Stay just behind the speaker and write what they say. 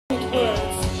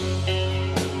words.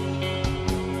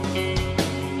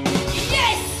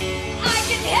 Yes, I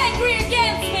get angry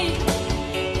against me.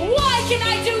 Why can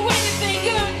I do anything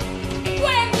good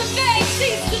when the pain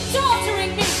seems to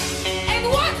torturing me? And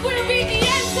what will be the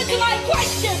answer to my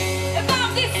question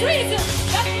about this reason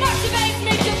that motivates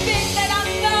me to think that I'm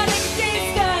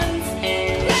non-existent?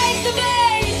 Raise the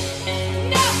veil,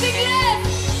 nothing left.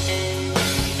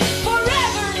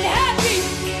 Forever and happy,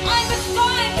 I must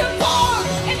find a more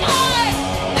in my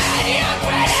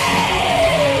mediocrity.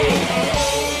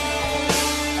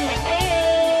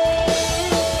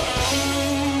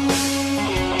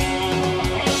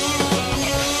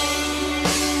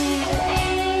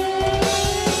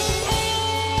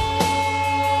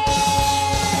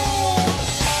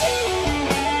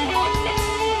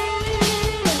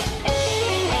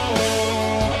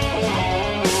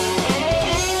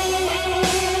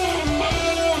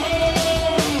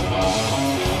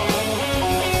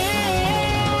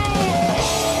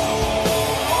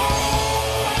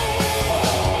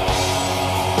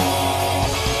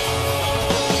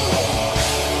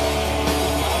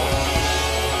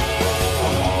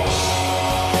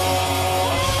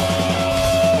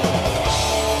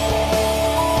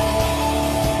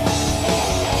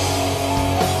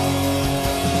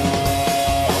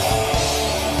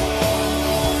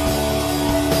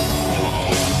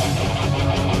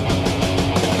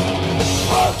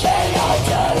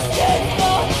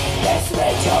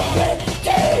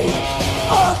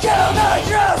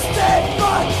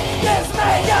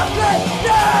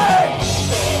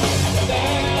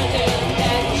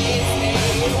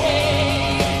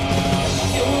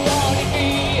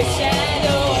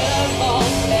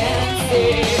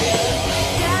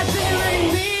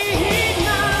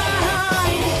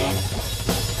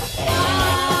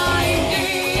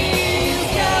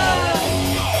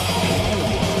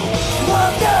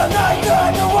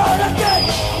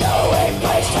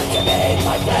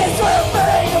 My place will be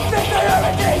the figure of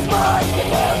a day's mind. The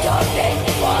world of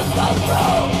things once come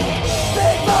through.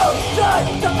 People try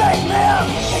to make me up,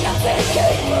 and I'm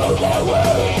thinking through their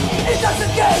words. It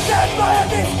doesn't get that my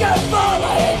things can fall.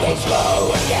 My endings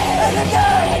go again and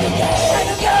again and again and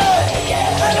again and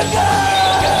again and again.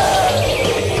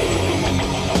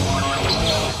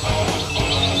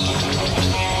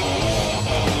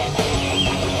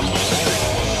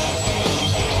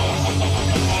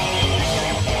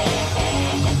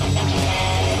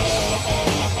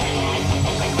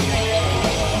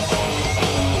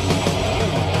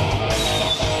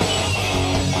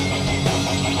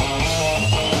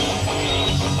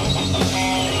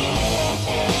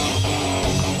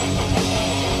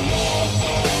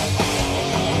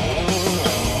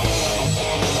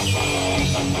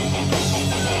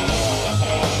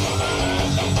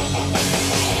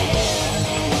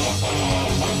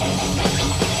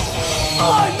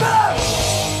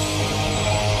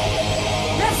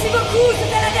 Merci beaucoup,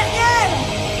 c'était la dernière.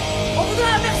 On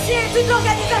voudrait remercier toute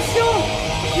l'organisation,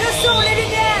 le son, les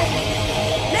lumières.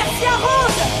 Merci à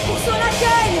Rose pour son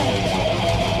accueil.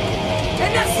 Et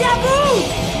merci à vous.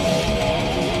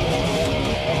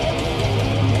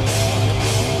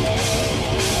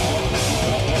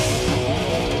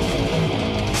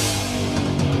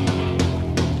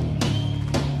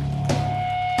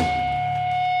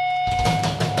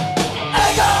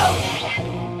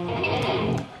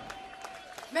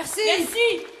 Merci.